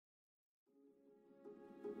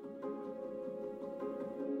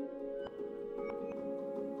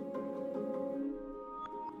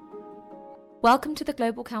Welcome to the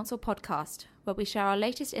Global Council podcast, where we share our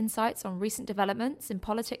latest insights on recent developments in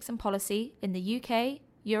politics and policy in the UK,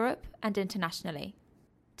 Europe, and internationally.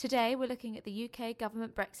 Today, we're looking at the UK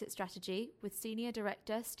government Brexit strategy with Senior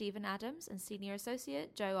Director Stephen Adams and Senior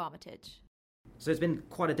Associate Joe Armitage. So it's been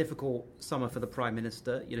quite a difficult summer for the Prime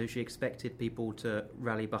Minister. She expected people to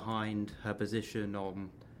rally behind her position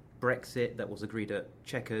on Brexit that was agreed at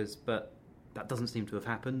Chequers, but that doesn't seem to have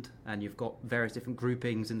happened, and you've got various different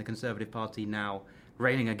groupings in the Conservative Party now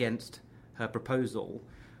railing against her proposal.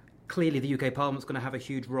 Clearly, the UK Parliament's going to have a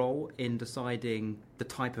huge role in deciding the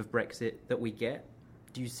type of Brexit that we get.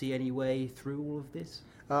 Do you see any way through all of this?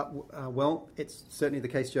 Well, it's certainly the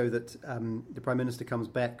case, Joe, that the Prime Minister comes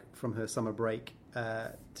back from her summer break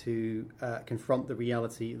to confront the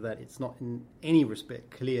reality that it's not in any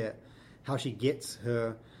respect clear how she gets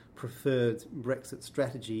her preferred Brexit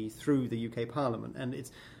strategy through the UK Parliament. And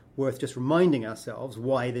it's worth just reminding ourselves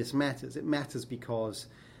why this matters. It matters because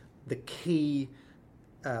the key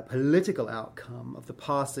political outcome of the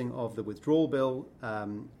passing of the withdrawal bill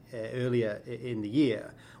earlier in the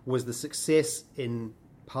year was the success in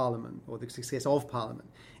Parliament, or the success of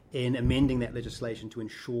Parliament, in amending that legislation to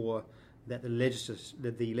ensure that the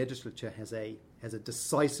legislature has a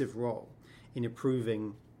decisive role in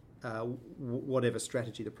approving whatever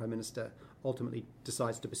strategy the Prime Minister ultimately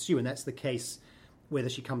decides to pursue. And that's the case whether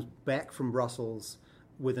she comes back from Brussels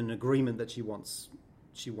with an agreement that she wants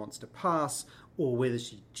to pass, or whether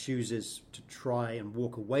she chooses to try and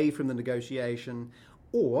walk away from the negotiation,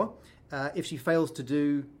 or if she fails to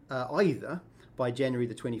do either by January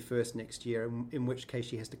the 21st next year, in which case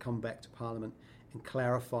she has to come back to Parliament and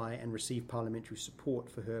clarify and receive parliamentary support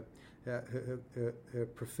for her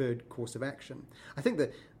preferred course of action. I think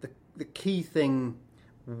that the key thing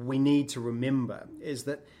we need to remember is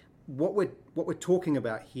that what we're talking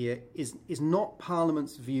about here is not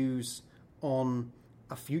Parliament's views on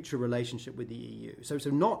a future relationship with the EU. So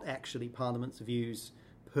not actually Parliament's views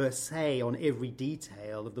per se on every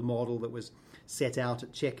detail of the model that was set out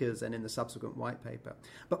at Chequers and in the subsequent white paper,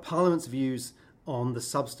 but Parliament's views on the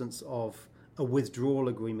substance of a withdrawal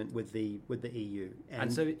agreement with the EU.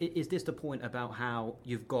 And so is this the point about how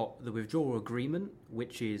you've got the withdrawal agreement,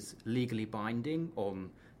 which is legally binding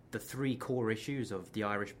on the three core issues of the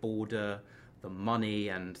Irish border, the money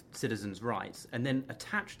and citizens' rights, and then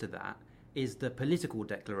attached to that is the political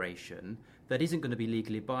declaration that isn't going to be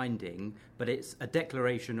legally binding, but it's a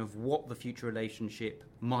declaration of what the future relationship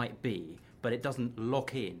might be, but it doesn't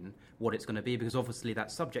lock in what it's going to be, because obviously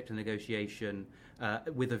that's subject to negotiation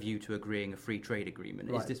with a view to agreeing a free trade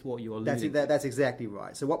agreement. Right. Is this what you're alluding to? That's exactly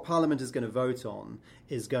right. So what Parliament is going to vote on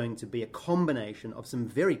is going to be a combination of some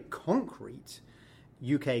very concrete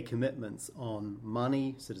UK commitments on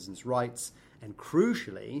money, citizens' rights, and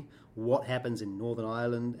crucially, what happens in Northern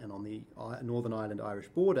Ireland and on the Northern Ireland-Irish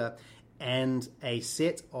border, and a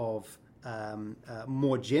set of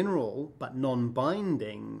more general but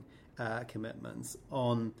non-binding commitments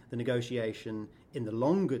on the negotiation in the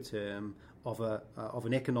longer term of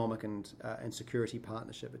an economic and security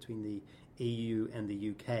partnership between the EU and the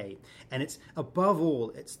UK. And it's above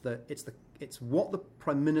all, it's what the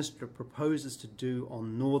Prime Minister proposes to do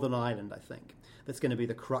on Northern Ireland, I think, that's going to be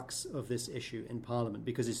the crux of this issue in Parliament,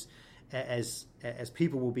 because as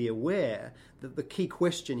people will be aware, the key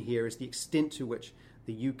question here is the extent to which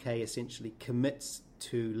the UK essentially commits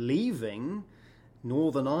to leaving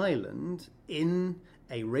Northern Ireland in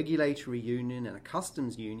a regulatory union and a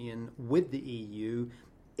customs union with the EU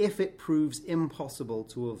if it proves impossible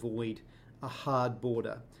to avoid a hard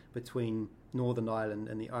border between Northern Ireland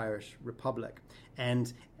and the Irish Republic.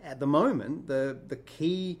 And at the moment, the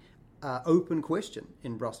key open question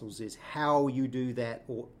in Brussels is how you do that,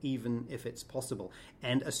 or even if it's possible.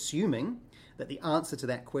 And assuming that the answer to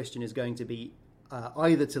that question is going to be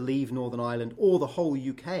either to leave Northern Ireland or the whole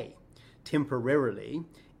UK temporarily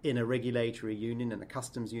in a regulatory union and a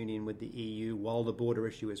customs union with the EU while the border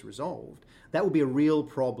issue is resolved, that will be a real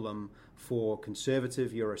problem for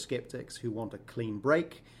conservative Eurosceptics who want a clean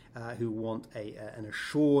break, who want an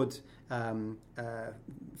assured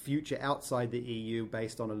future outside the EU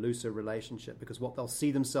based on a looser relationship, because what they'll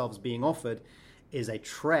see themselves being offered is a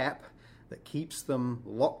trap that keeps them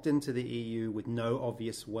locked into the EU with no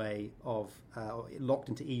obvious way of, locked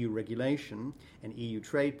into EU regulation and EU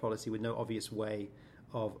trade policy with no obvious way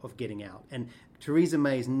of getting out. And Theresa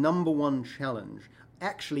May's number one challenge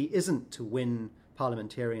actually isn't to win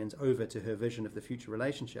parliamentarians over to her vision of the future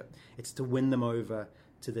relationship. It's to win them over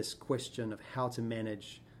to this question of how to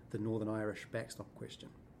manage the Northern Irish backstop question.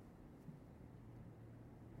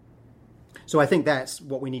 So I think that's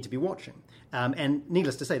what we need to be watching. And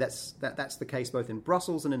needless to say, that's the case both in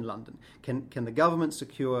Brussels and in London. Can the government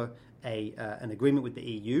secure an agreement with the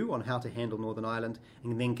EU on how to handle Northern Ireland,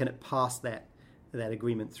 and then can it pass that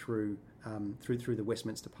agreement through the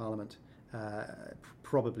Westminster Parliament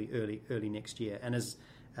probably early next year? And as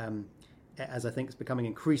I think it's becoming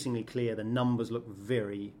increasingly clear, the numbers look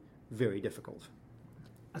very, very difficult.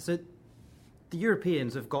 So the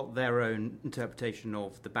Europeans have got their own interpretation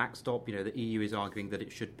of the backstop. The EU is arguing that it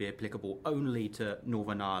should be applicable only to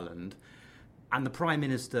Northern Ireland. And the Prime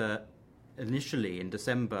Minister initially in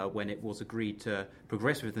December, when it was agreed to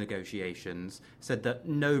progress with negotiations, said that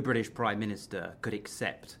no British Prime Minister could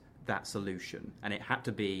accept that solution, and it had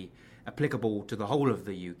to be applicable to the whole of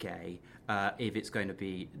the UK if it's going to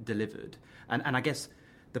be delivered. And I guess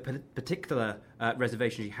the particular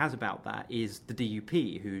reservation she has about that is the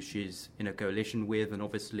DUP, who she's in a coalition with, and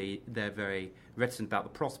obviously they're very reticent about the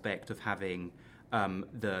prospect of having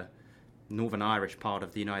the Northern Irish part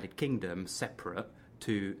of the United Kingdom separate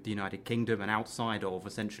to the United Kingdom and outside of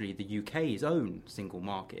essentially the UK's own single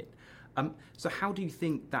market. So how do you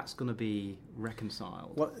think that's going to be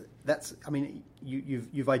reconciled? Well,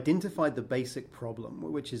 you've identified the basic problem,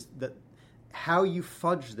 which is that how you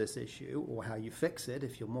fudge this issue, or how you fix it,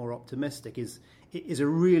 if you're more optimistic, is a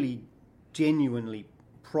really genuinely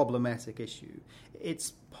problematic issue.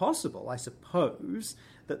 It's possible, I suppose,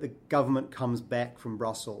 that the government comes back from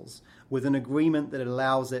Brussels with an agreement that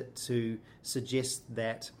allows it to suggest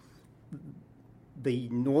that the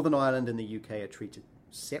Northern Ireland and the UK are treated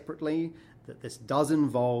separately, that this does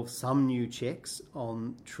involve some new checks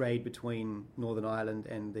on trade between Northern Ireland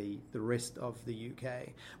and the rest of the UK.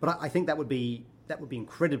 But I think that would be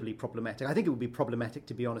incredibly problematic. I think it would be problematic,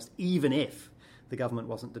 to be honest, even if the government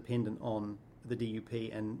wasn't dependent on the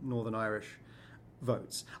DUP and Northern Irish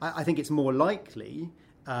votes. I think it's more likely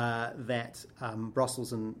that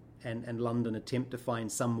Brussels and London attempt to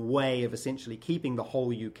find some way of essentially keeping the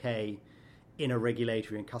whole UK in a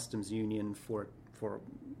regulatory and customs union for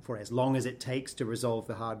as long as it takes to resolve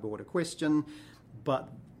the hard border question, but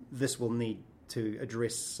this will need to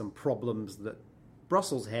address some problems that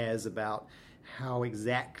Brussels has about how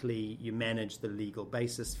exactly you manage the legal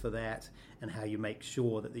basis for that and how you make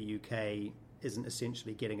sure that the UK isn't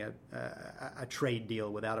essentially getting a trade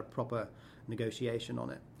deal without a proper negotiation on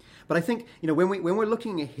it. But I think, when we're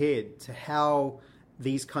looking ahead to how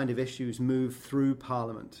these kind of issues move through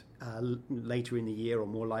Parliament later in the year, or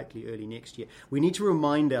more likely early next year, we need to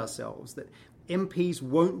remind ourselves that MPs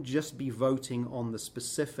won't just be voting on the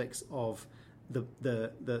specifics of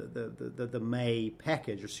the May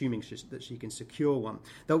package, assuming that she can secure one.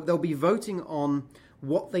 They'll be voting on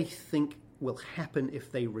what they think will happen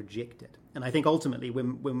if they reject it. And I think ultimately,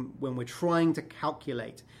 when we're trying to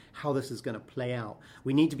calculate how this is going to play out,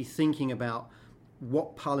 we need to be thinking about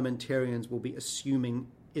what parliamentarians will be assuming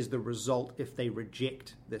is the result if they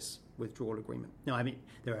reject this withdrawal agreement. Now,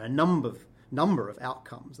 there are a number of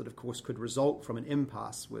outcomes that, of course, could result from an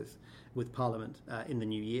impasse with Parliament in the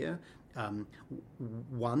new year.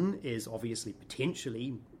 One is obviously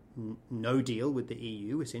potentially no deal with the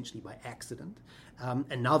EU, essentially by accident.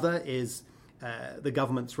 Another is the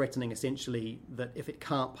government threatening essentially that if it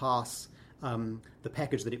can't pass the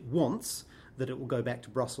package that it wants, that it will go back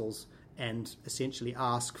to Brussels and essentially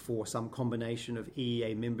ask for some combination of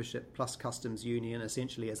EEA membership plus customs union,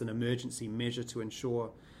 essentially as an emergency measure to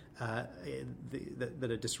ensure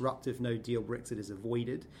that a disruptive no-deal Brexit is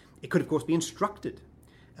avoided. It could, of course, be instructed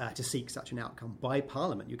to seek such an outcome by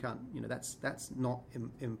Parliament. You can't, that's not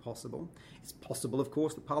impossible. It's possible, of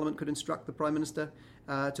course, that Parliament could instruct the Prime Minister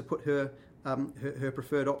to put her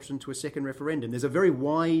preferred option to a second referendum. There's a very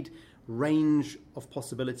wide range of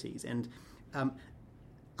possibilities, and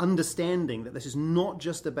understanding that this is not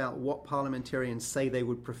just about what parliamentarians say they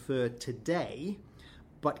would prefer today,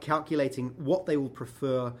 but calculating what they will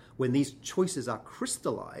prefer when these choices are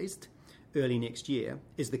crystallised early next year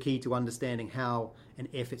is the key to understanding how and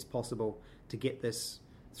if it's possible to get this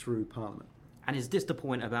through Parliament. And is this the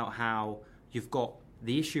point about how you've got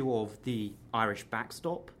the issue of the Irish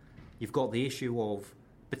backstop, you've got the issue of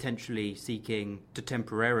potentially seeking to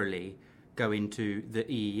temporarily go into the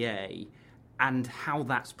EEA, and how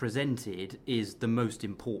that's presented is the most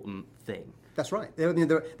important thing? That's right. There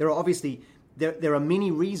are obviously... There are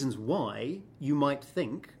many reasons why you might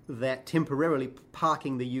think that temporarily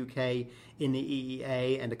parking the UK in the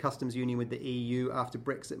EEA and a customs union with the EU after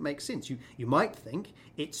Brexit makes sense. You might think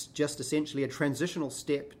it's just essentially a transitional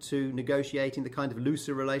step to negotiating the kind of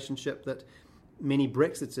looser relationship that many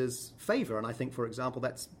Brexiters favour. And I think, for example,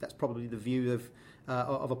 that's probably the view of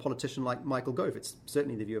a politician like Michael Gove. It's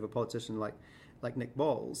certainly the view of a politician like like Nick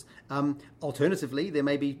Bowles. Alternatively, there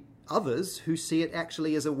may be others who see it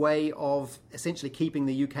actually as a way of essentially keeping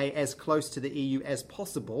the UK as close to the EU as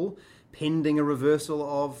possible, pending a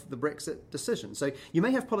reversal of the Brexit decision. So you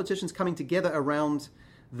may have politicians coming together around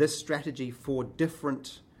this strategy for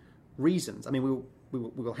different reasons. I mean, we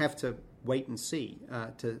will have to wait and see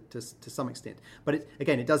to some extent. But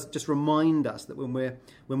it does just remind us that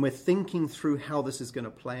when we're thinking through how this is going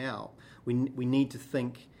to play out, we need to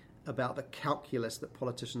think about the calculus that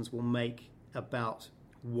politicians will make about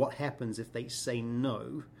what happens if they say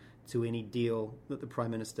no to any deal that the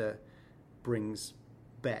Prime Minister brings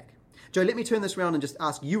back. Joe, let me turn this around and just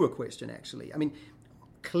ask you a question, actually. I mean,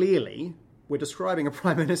 clearly, we're describing a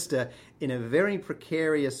Prime Minister in a very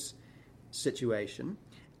precarious situation.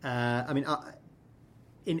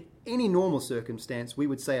 In any normal circumstance, we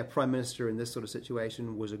would say a Prime Minister in this sort of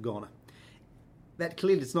situation was a goner. That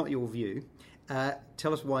clearly is not your view.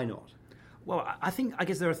 Tell us why not. Well, I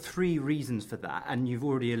guess there are three reasons for that, and you've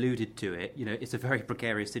already alluded to it. You know, it's a very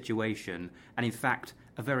precarious situation, and in fact,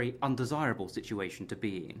 a very undesirable situation to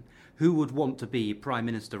be in. Who would want to be Prime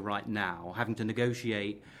Minister right now, having to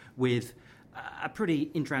negotiate with a pretty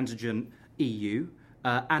intransigent EU,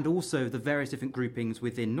 and also the various different groupings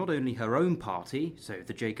within not only her own party, so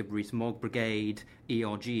the Jacob Rees-Mogg Brigade,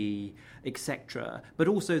 ERG, etc., but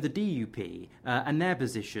also the DUP and their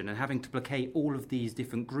position, and having to placate all of these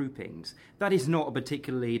different groupings. That is not a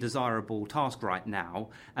particularly desirable task right now,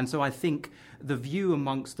 and so I think the view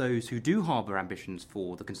amongst those who do harbour ambitions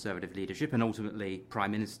for the Conservative leadership and ultimately Prime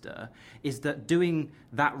Minister is that doing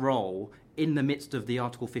that role in the midst of the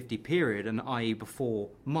Article 50 period, and i.e. before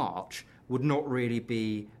March, would not really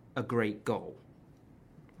be a great goal.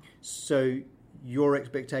 So your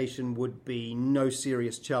expectation would be no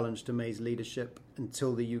serious challenge to May's leadership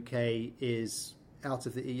until the UK is out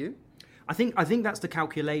of the EU? I think that's the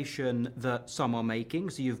calculation that some are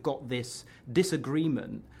making. So you've got this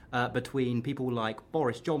disagreement between people like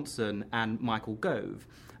Boris Johnson and Michael Gove.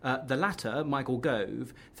 The latter, Michael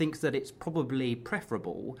Gove, thinks that it's probably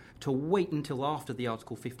preferable to wait until after the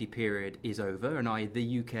Article 50 period is over, and i.e.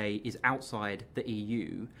 the UK is outside the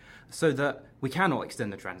EU, so that we cannot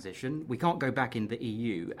extend the transition, we can't go back in the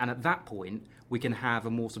EU, and at that point we can have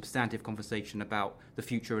a more substantive conversation about the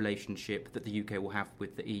future relationship that the UK will have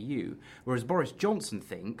with the EU. Whereas Boris Johnson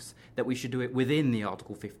thinks that we should do it within the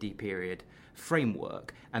Article 50 period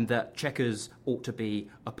framework, and that Chequers ought to be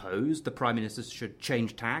opposed. The Prime Minister should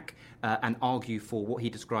change tack and argue for what he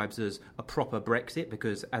describes as a proper Brexit,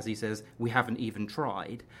 because, as he says, we haven't even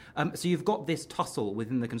tried. So you've got this tussle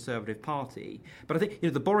within the Conservative Party. But I think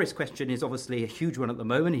the Boris question is obviously a huge one at the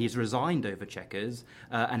moment. He's resigned over Chequers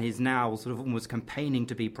and is now sort of almost campaigning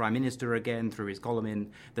to be Prime Minister again through his column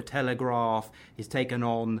in The Telegraph. He's taken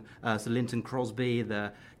on Sir Lynton Crosby,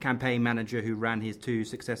 the campaign manager who ran his two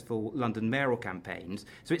successful London mayoral campaigns.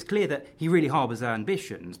 So it's clear that he really harbours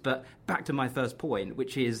ambitions. But back to my first point,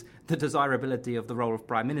 which is the desirability of the role of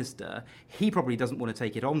Prime Minister, he probably doesn't want to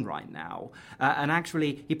take it on right now. And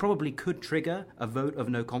actually, he probably could trigger a vote of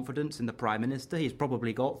no confidence in the Prime Minister. He's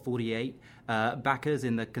probably got 48 backers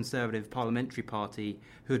in the Conservative Parliamentary Party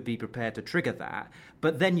who'd be prepared to trigger that.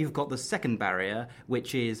 But then you've got the second barrier,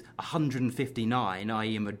 which is 159,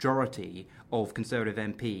 i.e. a majority of Conservative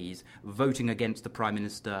MPs voting against the Prime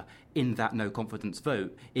Minister in that no-confidence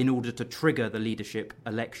vote in order to trigger the leadership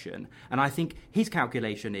election. And I think his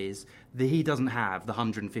calculation is that he doesn't have the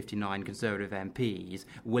 159 Conservative MPs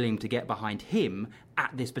willing to get behind him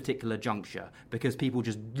at this particular juncture, because people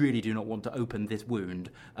just really do not want to open this wound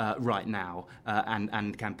right now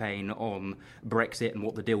and campaign on Brexit and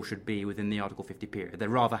what the deal should be within the Article 50 period. They'd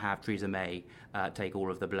rather have Theresa May take all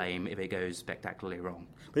of the blame if it goes spectacularly wrong.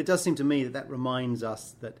 But it does seem to me that reminds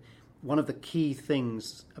us that one of the key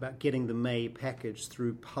things about getting the May package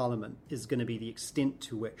through Parliament is going to be the extent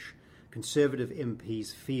to which Conservative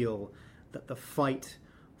MPs feel that the fight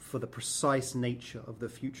for the precise nature of the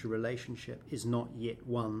future relationship is not yet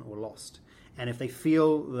won or lost. And if they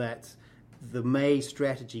feel that the May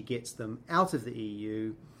strategy gets them out of the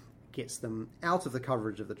EU, gets them out of the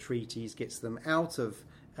coverage of the treaties, gets them out of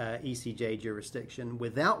ECJ jurisdiction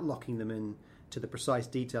without locking them in to the precise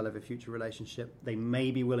detail of a future relationship, they may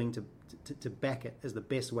be willing to back it as the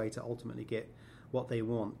best way to ultimately get what they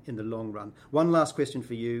want in the long run. One last question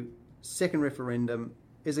for you. Second referendum,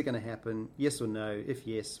 is it going to happen? Yes or no? If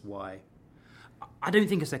yes, why? I don't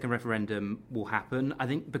think a second referendum will happen. I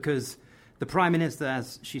think because the Prime Minister,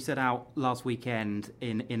 as she set out last weekend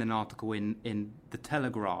in an article in The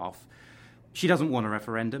Telegraph, she doesn't want a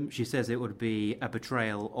referendum. She says it would be a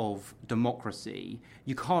betrayal of democracy.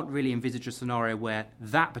 You can't really envisage a scenario where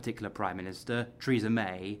that particular Prime Minister, Theresa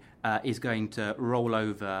May, is going to roll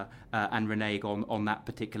over and renege on that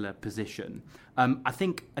particular position. I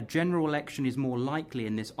think a general election is more likely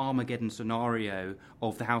in this Armageddon scenario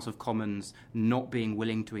of the House of Commons not being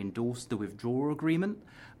willing to endorse the withdrawal agreement.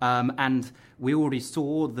 And we already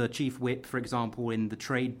saw the Chief Whip, for example, in the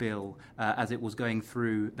trade bill as it was going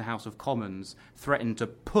through the House of Commons, threatened to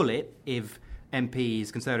pull it if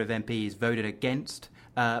Conservative MPs, voted against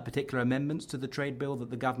particular amendments to the trade bill that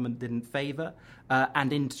the government didn't favour,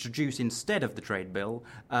 and introduce instead of the trade bill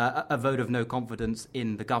a vote of no confidence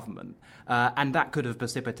in the government. And that could have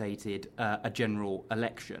precipitated a general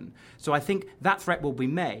election. So I think that threat will be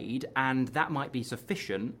made, and that might be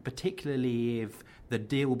sufficient, particularly if the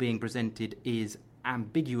deal being presented is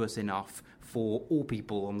ambiguous enough for all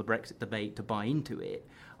people on the Brexit debate to buy into it.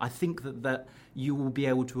 I think that you will be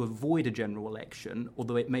able to avoid a general election,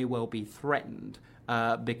 although it may well be threatened,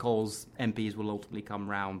 because MPs will ultimately come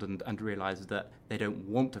round and realise that they don't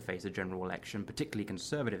want to face a general election, particularly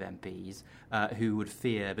Conservative MPs who would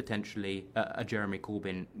fear potentially a Jeremy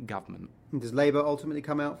Corbyn government. Does Labour ultimately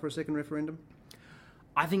come out for a second referendum?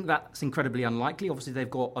 I think that's incredibly unlikely. Obviously, they've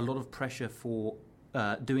got a lot of pressure for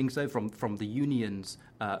doing so from the unions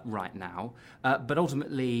right now. But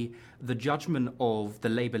ultimately, the judgment of the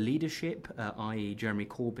Labour leadership, i.e. Jeremy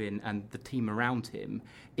Corbyn and the team around him,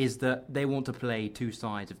 is that they want to play two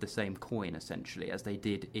sides of the same coin, essentially, as they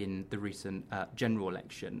did in the recent general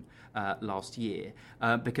election last year,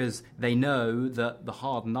 because they know that the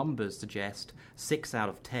hard numbers suggest 6 out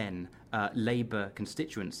of 10 Labour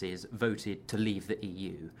constituencies voted to leave the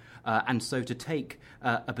EU. And so to take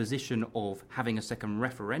a position of having a second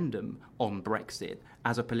referendum on Brexit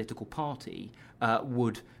as a political party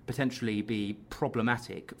would potentially be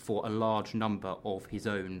problematic for a large number of his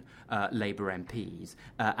own Labour MPs.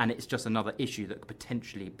 And it's just another issue that could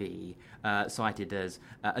potentially be cited as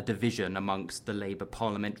a division amongst the Labour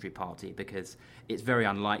parliamentary party, because it's very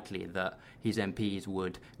unlikely that his MPs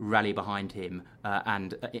would rally behind him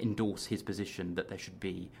and endorse his position that there should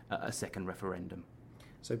be a second referendum.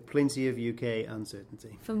 So plenty of UK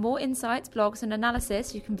uncertainty. For more insights, blogs and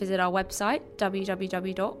analysis, you can visit our website,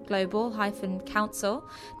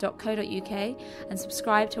 www.global-council.co.uk, and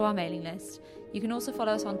subscribe to our mailing list. You can also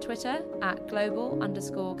follow us on Twitter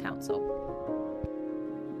 @global_council.